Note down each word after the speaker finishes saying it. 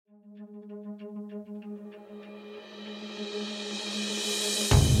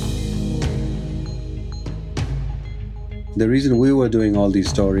The reason we were doing all these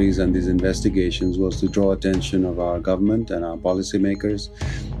stories and these investigations was to draw attention of our government and our policymakers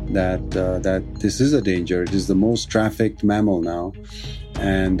that this is a danger. It is the most trafficked mammal now,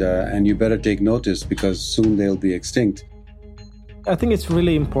 and you better take notice because soon they'll be extinct. I think it's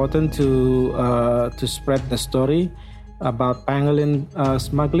really important to spread the story about pangolin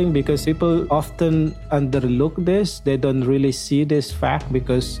smuggling because people often underlook this. They don't really see this fact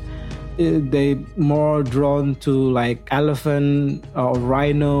because they more drawn to like elephant or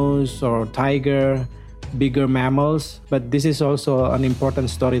rhinos or tiger, bigger mammals. But this is also an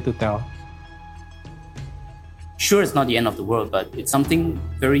important story to tell. Sure, it's not the end of the world, but it's something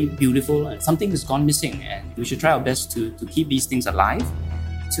very beautiful and something that's gone missing. And we should try our best to keep these things alive,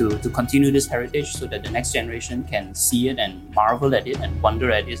 to continue this heritage so that the next generation can see it and marvel at it and wonder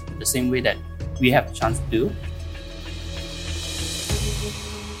at it the same way that we have the chance to do.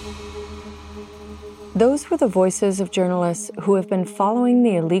 Those were the voices of journalists who have been following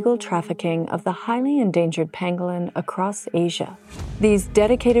the illegal trafficking of the highly endangered pangolin across Asia. These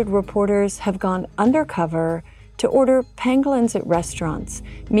dedicated reporters have gone undercover to order pangolins at restaurants,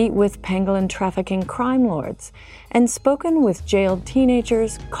 meet with pangolin trafficking crime lords, and spoken with jailed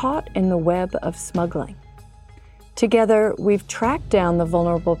teenagers caught in the web of smuggling. Together, we've tracked down the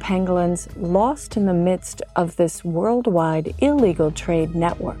vulnerable pangolins lost in the midst of this worldwide illegal trade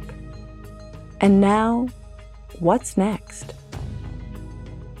network. And now, what's next?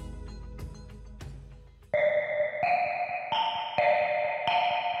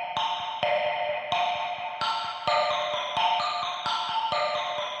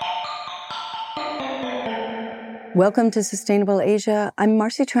 Welcome to Sustainable Asia. I'm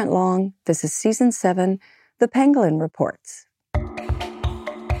Marcy Trent Long. This is Season 7, The Pangolin Reports.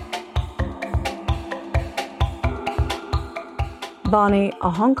 Bonnie, a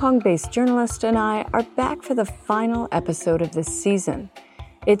Hong Kong-based journalist, and I are back for the final episode of this season.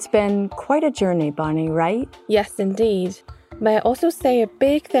 It's been quite a journey, Bonnie, right? Yes, indeed. May I also say a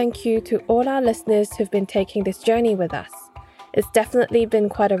big thank you to all our listeners who've been taking this journey with us. It's definitely been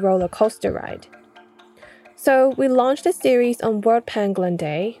quite a roller coaster ride. So we launched a series on World Pangolin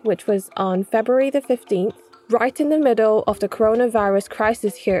Day, which was on February the 15th, right in the middle of the coronavirus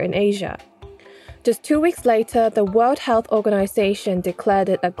crisis here in Asia. Just 2 weeks later, the World Health Organization declared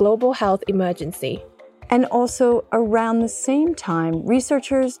it a global health emergency. And also, around the same time,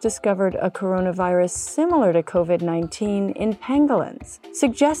 researchers discovered a coronavirus similar to COVID-19 in pangolins,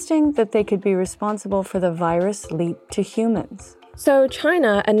 suggesting that they could be responsible for the virus leap to humans. So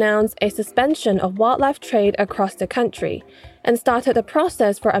China announced a suspension of wildlife trade across the country and started a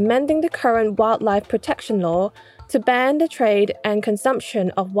process for amending the current wildlife protection law to ban the trade and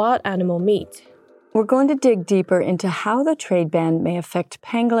consumption of wild animal meat. We're going to dig deeper into how the trade ban may affect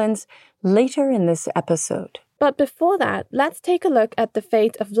pangolins later in this episode. But before that, let's take a look at the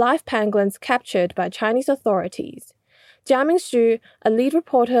fate of live pangolins captured by Chinese authorities. Jiaming Xu, a lead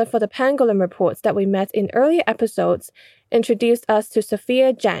reporter for the Pangolin Reports that we met in earlier episodes, introduced us to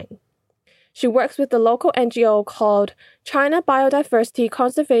Sophia Zhang. She works with the local NGO called China Biodiversity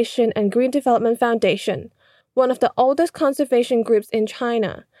Conservation and Green Development Foundation, one of the oldest conservation groups in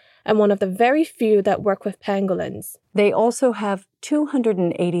China, and one of the very few that work with pangolins. They also have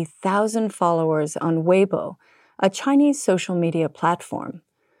 280,000 followers on Weibo, a Chinese social media platform.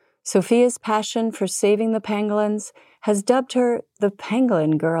 Sophia's passion for saving the pangolins has dubbed her the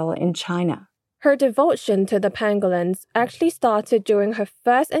Pangolin Girl in China. Her devotion to the pangolins actually started during her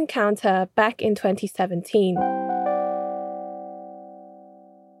first encounter back in 2017.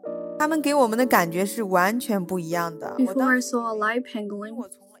 他们给我们的感觉是完全不一样的。 Before I saw a live pangolin,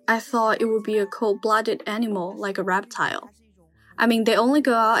 I thought it would be a cold-blooded animal like a reptile. I mean, they only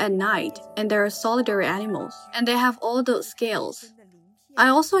go out at night, and they're solitary animals, and they have all those scales. I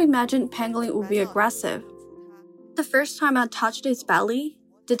also imagined pangolin would be aggressive. The first time I touched its belly,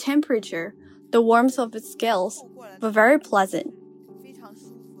 the temperature, the warmth of its scales were very pleasant.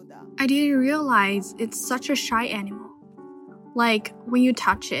 I didn't realize it's such a shy animal. Like, when you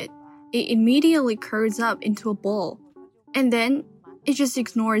touch it, it immediately curls up into a ball, and then it just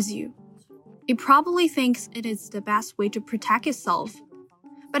ignores you. It probably thinks it is the best way to protect itself,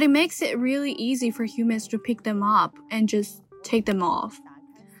 but it makes it really easy for humans to pick them up and just take them off.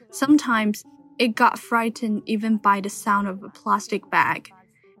 Sometimes it got frightened even by the sound of a plastic bag,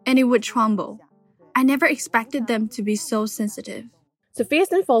 and it would tremble. I never expected them to be so sensitive.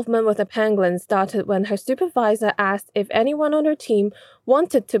 Sophia's involvement with the pangolin started when her supervisor asked if anyone on her team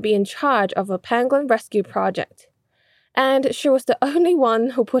wanted to be in charge of a pangolin rescue project. And she was the only one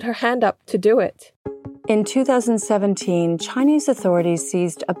who put her hand up to do it. In 2017, Chinese authorities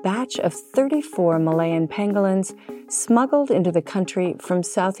seized a batch of 34 Malayan pangolins smuggled into the country from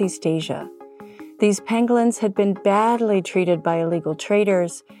Southeast Asia. These pangolins had been badly treated by illegal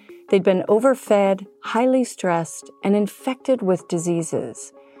traders. They'd been overfed, highly stressed, and infected with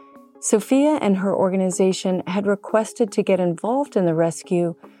diseases. Sophia and her organization had requested to get involved in the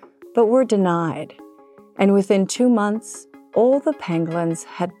rescue, but were denied. And within 2 months, all the pangolins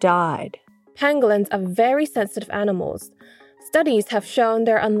had died. Pangolins are very sensitive animals. Studies have shown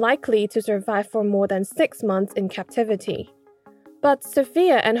they're unlikely to survive for more than 6 months in captivity. But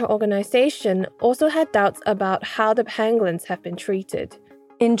Sophia and her organization also had doubts about how the pangolins have been treated.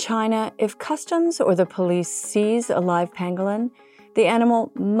 In China, if customs or the police seize a live pangolin, the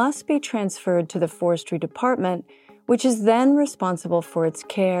animal must be transferred to the forestry department, which is then responsible for its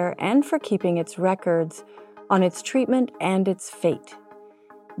care and for keeping its records on its treatment and its fate.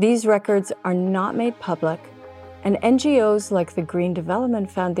 These records are not made public, and NGOs like the Green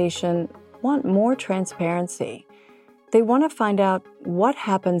Development Foundation want more transparency. They want to find out what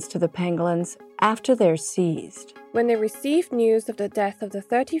happens to the pangolins after they're seized. When they received news of the death of the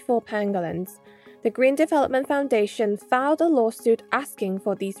 34 pangolins, the Green Development Foundation filed a lawsuit asking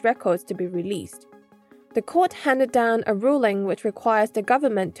for these records to be released. The court handed down a ruling which requires the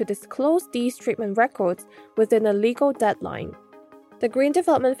government to disclose these treatment records within a legal deadline. The Green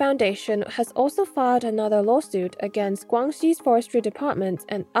Development Foundation has also filed another lawsuit against Guangxi's Forestry Department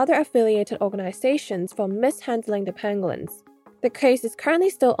and other affiliated organizations for mishandling the pangolins. The case is currently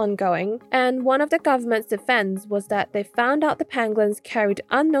still ongoing, and one of the government's defense was that they found out the pangolins carried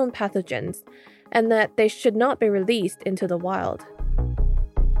unknown pathogens and that they should not be released into the wild.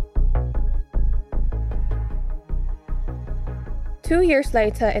 Two years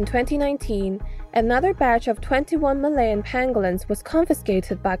later, in 2019, another batch of 21 Malayan pangolins was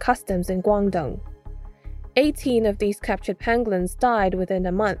confiscated by customs in Guangdong. 18 of these captured pangolins died within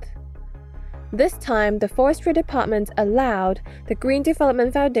a month. This time, the Forestry Department allowed the Green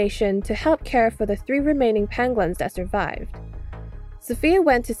Development Foundation to help care for the 3 remaining pangolins that survived. Sophia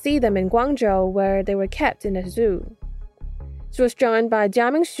went to see them in Guangzhou, where they were kept in a zoo. She was joined by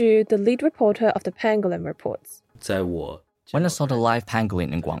Jia Mingxu, the lead reporter of the Pangolin Reports. When I saw the live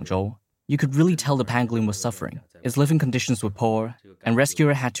pangolin in Guangzhou, you could really tell the pangolin was suffering. Its living conditions were poor, and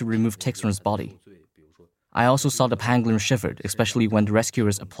rescuer had to remove ticks from its body. I also saw the pangolin shivered, especially when the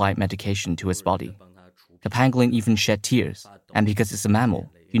rescuers applied medication to its body. The pangolin even shed tears, and because it's a mammal,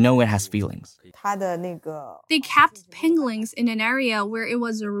 you know it has feelings. They kept pangolins in an area where it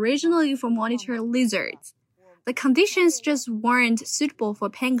was originally for monitor lizards. The conditions just weren't suitable for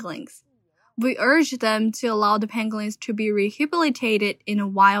pangolins. We urged them to allow the pangolins to be rehabilitated in a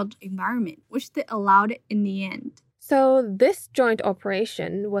wild environment, which they allowed in the end. So this joint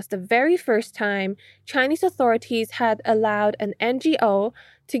operation was the very first time Chinese authorities had allowed an NGO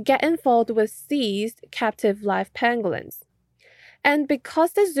to get involved with seized captive live pangolins. And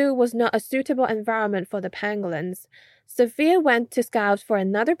because the zoo was not a suitable environment for the pangolins, Sophia went to scout for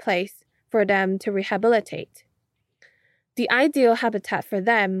another place for them to rehabilitate. The ideal habitat for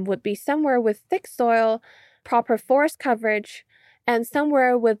them would be somewhere with thick soil, proper forest coverage, and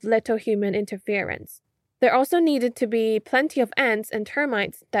somewhere with little human interference. There also needed to be plenty of ants and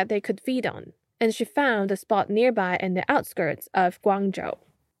termites that they could feed on, and she found a spot nearby in the outskirts of Guangzhou.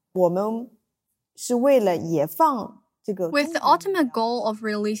 With the ultimate goal of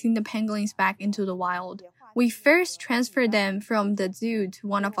releasing the pangolins back into the wild, we first transferred them from the zoo to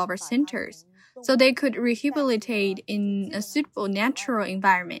one of our centers, so they could rehabilitate in a suitable natural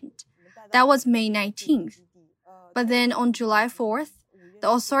environment. That was May 19th. But then on July 4th, the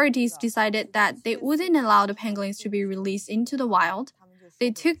authorities decided that they wouldn't allow the pangolins to be released into the wild.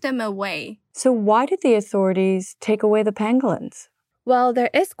 They took them away. So why did the authorities take away the pangolins? Well, there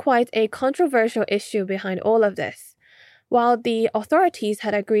is quite a controversial issue behind all of this. While the authorities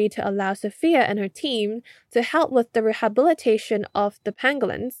had agreed to allow Sophia and her team to help with the rehabilitation of the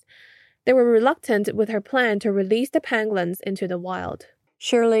pangolins, they were reluctant with her plan to release the pangolins into the wild.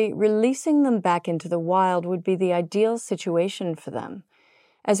 Surely, releasing them back into the wild would be the ideal situation for them.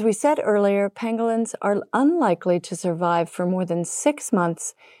 As we said earlier, pangolins are unlikely to survive for more than 6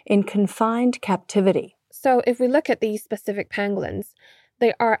 months in confined captivity. So if we look at these specific pangolins,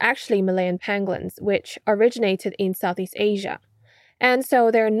 they are actually Malayan pangolins, which originated in Southeast Asia. And so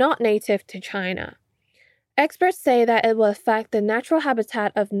they're not native to China. Experts say that it will affect the natural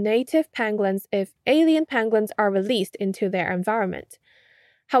habitat of native pangolins if alien pangolins are released into their environment.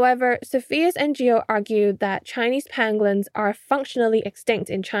 However, Sophia's NGO argued that Chinese pangolins are functionally extinct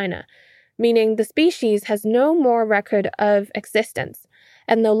in China, meaning the species has no more record of existence,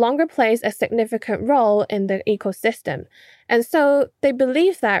 and no longer plays a significant role in the ecosystem. And so they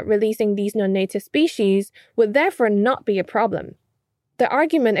believe that releasing these non-native species would therefore not be a problem. The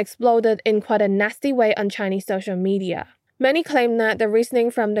argument exploded in quite a nasty way on Chinese social media. Many claim that the reasoning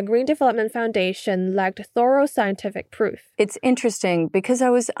from the Green Development Foundation lacked thorough scientific proof. It's interesting because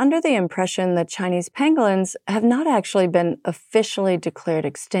I was under the impression that Chinese pangolins have not actually been officially declared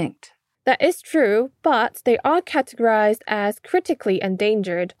extinct. That is true, but they are categorized as critically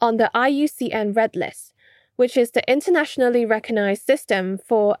endangered on the IUCN Red List, which is the internationally recognized system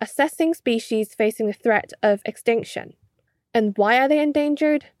for assessing species facing the threat of extinction. And why are they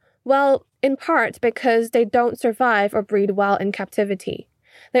endangered? Well, in part because they don't survive or breed well in captivity.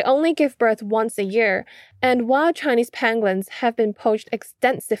 They only give birth once a year, and wild Chinese pangolins have been poached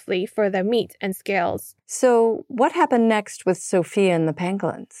extensively for their meat and scales. So, what happened next with Sophia and the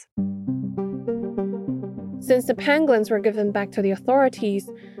pangolins? Since the pangolins were given back to the authorities,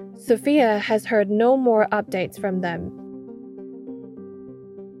 Sophia has heard no more updates from them.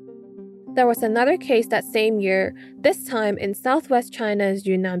 There was another case that same year, this time in southwest China's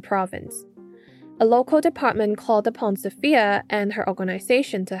Yunnan province. A local department called upon Sophia and her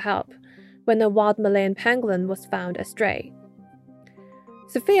organization to help when a wild Malayan pangolin was found astray.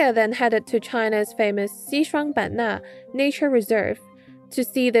 Sophia then headed to China's famous Xishuangbanna Nature Reserve to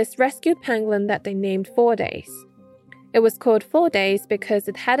see this rescued pangolin that they named 4 Days. It was called 4 Days because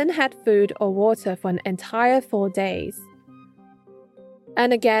it hadn't had food or water for an entire 4 days.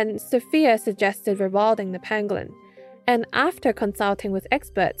 And again, Sophia suggested rewilding the pangolin. And after consulting with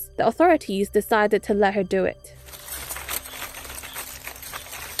experts, the authorities decided to let her do it.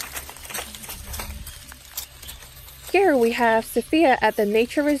 Here we have Sophia at the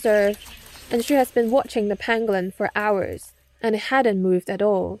nature reserve, and she has been watching the pangolin for hours, and it hadn't moved at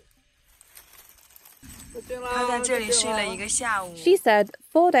all. She said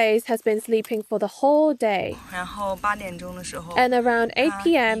 4 days has been sleeping for the whole day. And around 8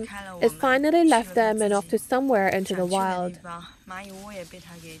 p.m., it finally left them and off to somewhere into the wild.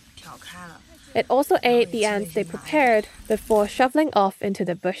 It also ate the ants they prepared before shoveling off into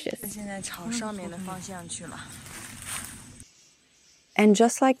the bushes. And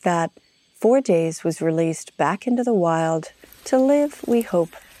just like that, 4 Days was released back into the wild to live, we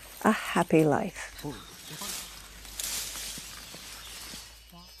hope, a happy life.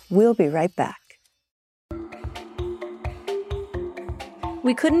 We'll be right back.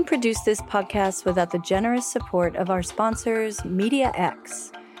 We couldn't produce this podcast without the generous support of our sponsors,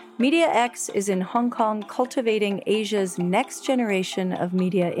 MediaX. MediaX is in Hong Kong cultivating Asia's next generation of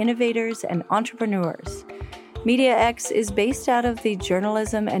media innovators and entrepreneurs. MediaX is based out of the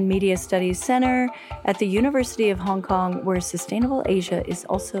Journalism and Media Studies Center at the University of Hong Kong, where Sustainable Asia is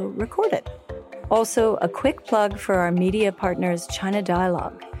also recorded. Also, a quick plug for our media partners, China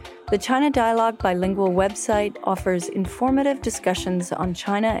Dialogue. The China Dialogue bilingual website offers informative discussions on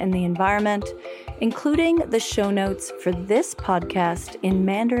China and the environment, including the show notes for this podcast in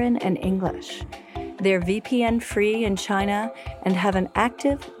Mandarin and English. They're VPN-free in China and have an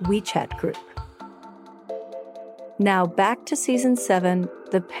active WeChat group. Now back to Season 7,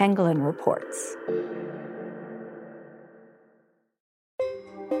 The Pangolin Reports.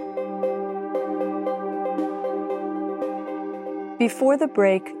 Before the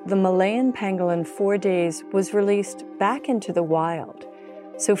break, the Malayan pangolin 4 Days was released back into the wild.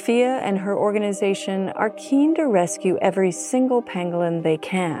 Sophia and her organization are keen to rescue every single pangolin they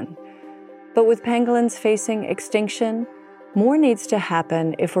can. But with pangolins facing extinction, more needs to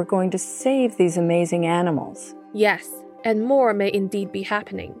happen if we're going to save these amazing animals. Yes, and more may indeed be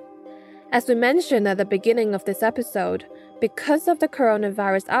happening. As we mentioned at the beginning of this episode, because of the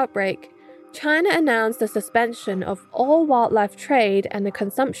coronavirus outbreak, China announced the suspension of all wildlife trade and the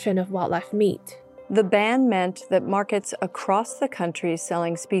consumption of wildlife meat. The ban meant that markets across the country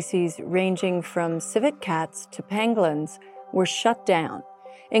selling species ranging from civet cats to pangolins were shut down,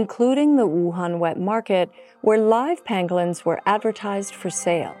 including the Wuhan wet market, where live pangolins were advertised for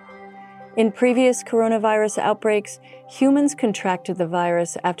sale. In previous coronavirus outbreaks, humans contracted the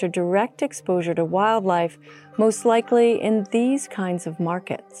virus after direct exposure to wildlife, most likely in these kinds of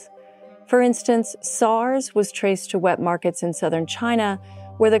markets. For instance, SARS was traced to wet markets in southern China,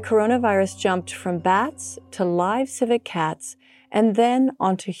 where the coronavirus jumped from bats to live civet cats and then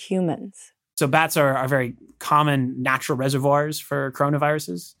onto humans. So bats are very common natural reservoirs for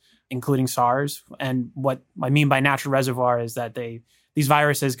coronaviruses, including SARS. And what I mean by natural reservoir is that these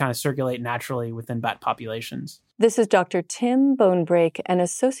viruses kind of circulate naturally within bat populations. This is Dr. Tim Bonebrake, an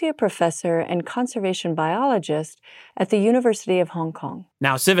associate professor and conservation biologist at the University of Hong Kong.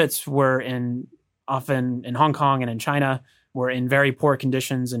 Now, civets were often in Hong Kong and in China were in very poor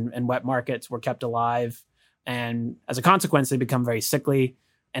conditions and wet markets were kept alive. And as a consequence, they become very sickly.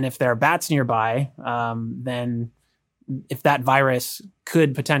 And if there are bats nearby, then if that virus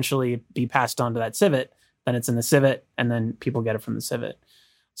could potentially be passed on to that civet, then it's in the civet, and then people get it from the civet.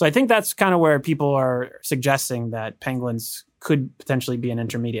 So I think that's kind of where people are suggesting that penguins could potentially be an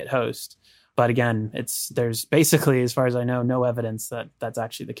intermediate host. But again, there's basically, as far as I know, no evidence that that's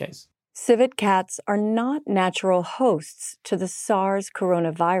actually the case. Civet cats are not natural hosts to the SARS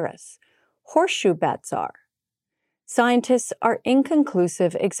coronavirus. Horseshoe bats are. Scientists are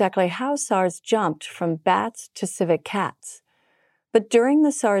inconclusive exactly how SARS jumped from bats to civet cats. But during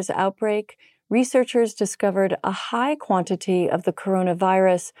the SARS outbreak, researchers discovered a high quantity of the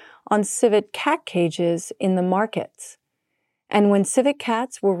coronavirus on civet cat cages in the markets. And when civet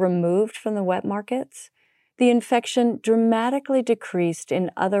cats were removed from the wet markets, the infection dramatically decreased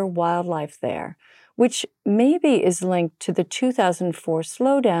in other wildlife there, which maybe is linked to the 2004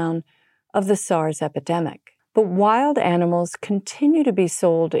 slowdown of the SARS epidemic. But wild animals continue to be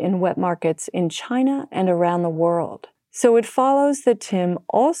sold in wet markets in China and around the world. So it follows that Tim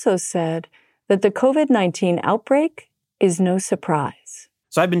also said that the COVID-19 outbreak is no surprise.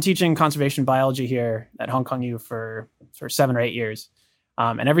 So I've been teaching conservation biology here at Hong Kong U for 7 or 8 years.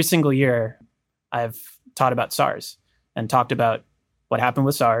 And every single year, I've taught about SARS and talked about what happened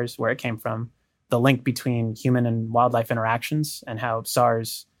with SARS, where it came from, the link between human and wildlife interactions, and how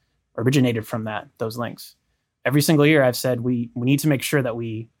SARS originated from those links. Every single year, I've said we need to make sure that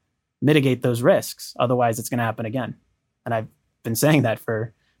we mitigate those risks. Otherwise, it's going to happen again. And I've been saying that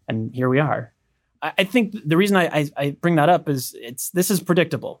and here we are. I think the reason I bring that up is this is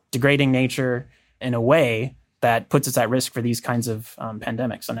predictable, degrading nature in a way that puts us at risk for these kinds of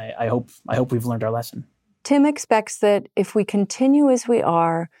pandemics. And I hope we've learned our lesson. Tim expects that if we continue as we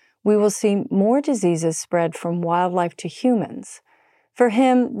are, we will see more diseases spread from wildlife to humans. For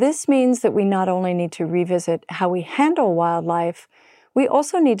him, this means that we not only need to revisit how we handle wildlife, we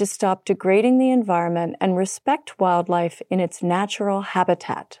also need to stop degrading the environment and respect wildlife in its natural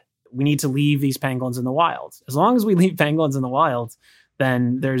habitat. We need to leave these pangolins in the wild. As long as we leave pangolins in the wild,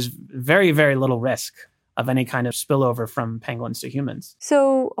 then there's very, very little risk of any kind of spillover from pangolins to humans.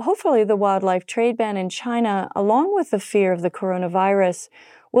 So hopefully the wildlife trade ban in China, along with the fear of the coronavirus,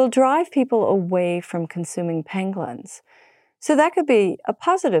 will drive people away from consuming pangolins. So that could be a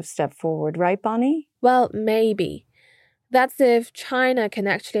positive step forward, right, Bonnie? Well, maybe. That's if China can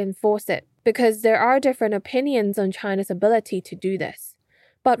actually enforce it, because there are different opinions on China's ability to do this.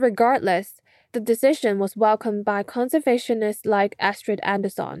 But regardless, the decision was welcomed by conservationists like Astrid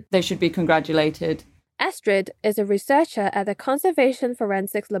Anderson. They should be congratulated. Astrid is a researcher at the Conservation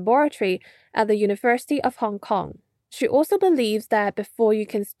Forensics Laboratory at the University of Hong Kong. She also believes that before you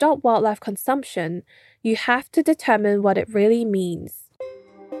can stop wildlife consumption, you have to determine what it really means.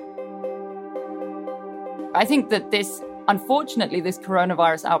 I think that unfortunately, this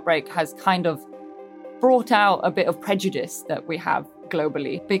coronavirus outbreak has kind of brought out a bit of prejudice that we have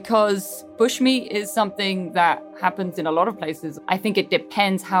globally, because bushmeat is something that happens in a lot of places. I think it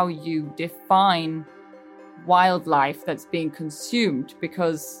depends how you define wildlife that's being consumed,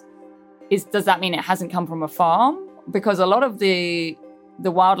 because does that mean it hasn't come from a farm? Because a lot of the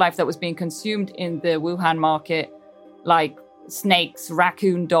wildlife that was being consumed in the Wuhan market, like snakes,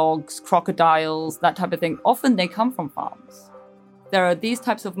 raccoon dogs, crocodiles, that type of thing, often they come from farms. There are these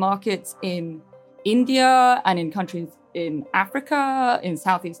types of markets in India and in countries in Africa, in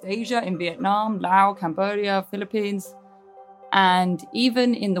Southeast Asia, in Vietnam, Laos, Cambodia, Philippines. And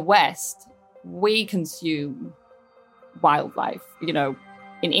even in the West, we consume wildlife. You know,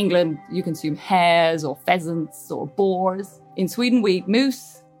 in England, you consume hares or pheasants or boars. In Sweden, we eat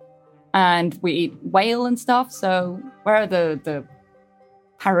moose and we eat whale and stuff. So where are the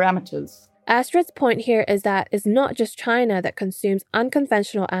parameters? Astrid's point here is that it's not just China that consumes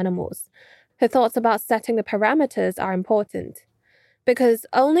unconventional animals. Her thoughts about setting the parameters are important, because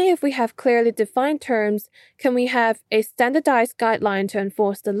only if we have clearly defined terms can we have a standardized guideline to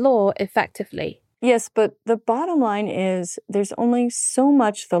enforce the law effectively. Yes, but the bottom line is there's only so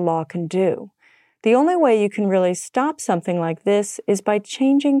much the law can do. The only way you can really stop something like this is by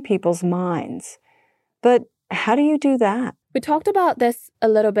changing people's minds. But how do you do that? We talked about this a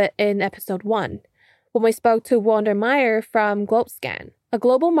little bit in episode 1, when we spoke to Wander Meyer from GlobeScan, a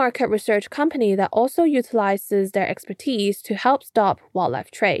global market research company that also utilizes their expertise to help stop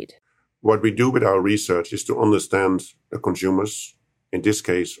wildlife trade. What we do with our research is to understand the consumers, in this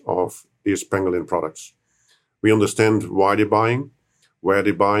case, of these pangolin products. We understand why they're buying, where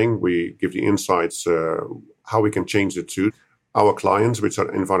they're buying. We give the insights, how we can change it to our clients, which are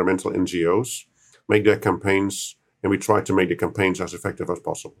environmental NGOs, make their campaigns and we try to make the campaigns as effective as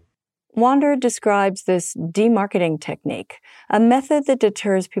possible. Wander describes this demarketing technique, a method that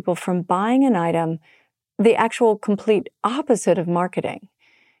deters people from buying an item, the actual complete opposite of marketing.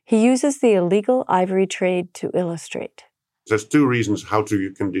 He uses the illegal ivory trade to illustrate. There's two reasons how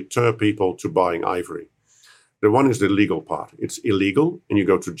you can deter people to buying ivory. The one is the legal part. It's illegal and you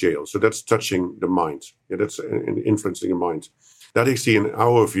go to jail. So that's touching the mind. That's influencing the mind. That actually, in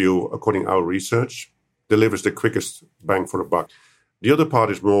our view, according to our research, delivers the quickest bang for the buck. The other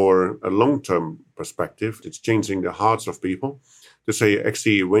part is more a long-term perspective. It's changing the hearts of people to say,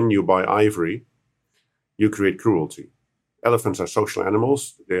 actually, when you buy ivory, you create cruelty. Elephants are social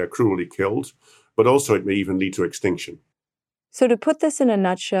animals. They are cruelly killed, but also it may even lead to extinction. So to put this in a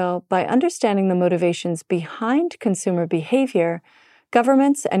nutshell, by understanding the motivations behind consumer behavior,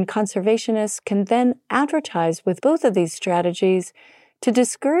 governments and conservationists can then advertise with both of these strategies to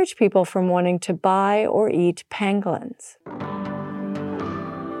discourage people from wanting to buy or eat pangolins.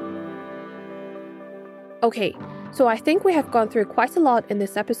 Okay, so I think we have gone through quite a lot in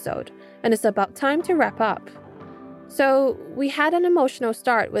this episode, and it's about time to wrap up. So we had an emotional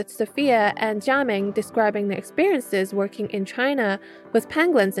start with Sophia and Jiaming describing their experiences working in China with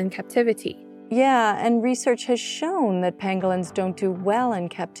pangolins in captivity. Yeah, and research has shown that pangolins don't do well in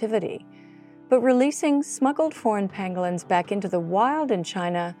captivity. But releasing smuggled foreign pangolins back into the wild in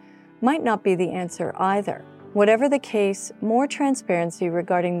China might not be the answer either. Whatever the case, more transparency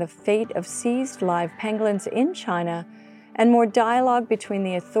regarding the fate of seized live pangolins in China and more dialogue between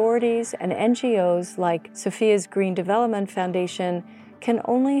the authorities and NGOs like Sophia's Green Development Foundation can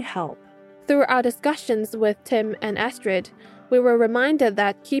only help. Through our discussions with Tim and Astrid, we were reminded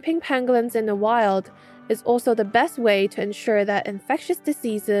that keeping pangolins in the wild is also the best way to ensure that infectious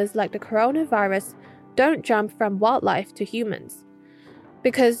diseases like the coronavirus don't jump from wildlife to humans,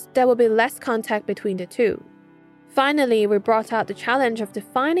 because there will be less contact between the two. Finally, we brought out the challenge of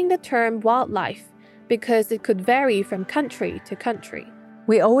defining the term wildlife, because it could vary from country to country.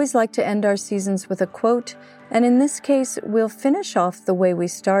 We always like to end our seasons with a quote, and in this case, we'll finish off the way we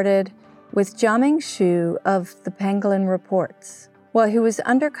started, with Jiaming Xu of the Pangolin Reports. While he was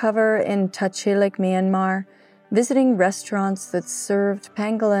undercover in Tachelek, Myanmar, visiting restaurants that served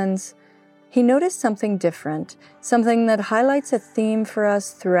pangolins, he noticed something different, something that highlights a theme for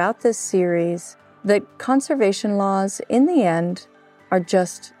us throughout this series, that conservation laws, in the end, are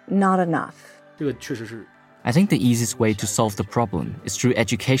just not enough. I think the easiest way to solve the problem is through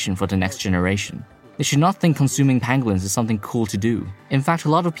education for the next generation. They should not think consuming pangolins is something cool to do. In fact, a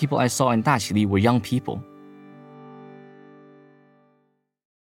lot of people I saw in Daqili were young people.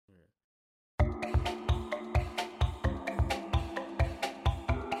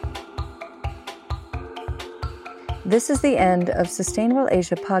 This is the end of Sustainable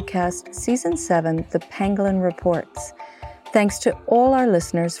Asia Podcast Season 7, The Pangolin Reports. Thanks to all our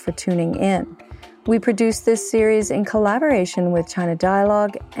listeners for tuning in. We produced this series in collaboration with China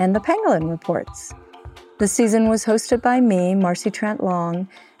Dialogue and The Pangolin Reports. The season was hosted by me, Marcy Trent Long,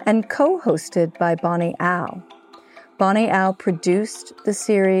 and co-hosted by Bonnie Au. Bonnie Au produced the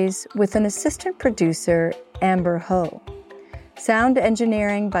series with an assistant producer, Amber Ho. Sound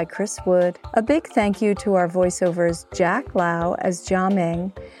engineering by Chris Wood. A big thank you to our voiceovers Jack Lau as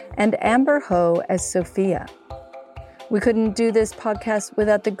Jiaming and Amber Ho as Sophia. We couldn't do this podcast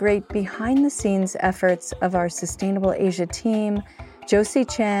without the great behind-the-scenes efforts of our Sustainable Asia team, Josie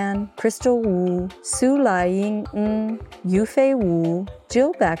Chan, Crystal Wu, Su Lai-Ying Ng, Yufei Wu,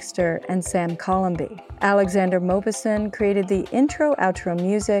 Jill Baxter, and Sam Columby. Alexander Mobison created the intro-outro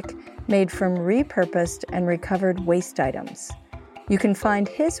music made from repurposed and recovered waste items. You can find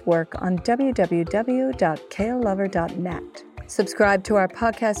his work on www.kalelover.net. Subscribe to our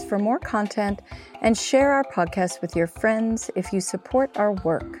podcast for more content and share our podcast with your friends if you support our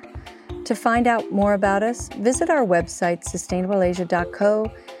work. To find out more about us, visit our website, sustainableasia.co,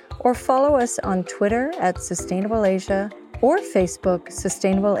 or follow us on Twitter @SustainableAsia or Facebook,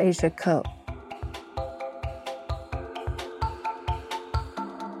 Sustainable Asia Co.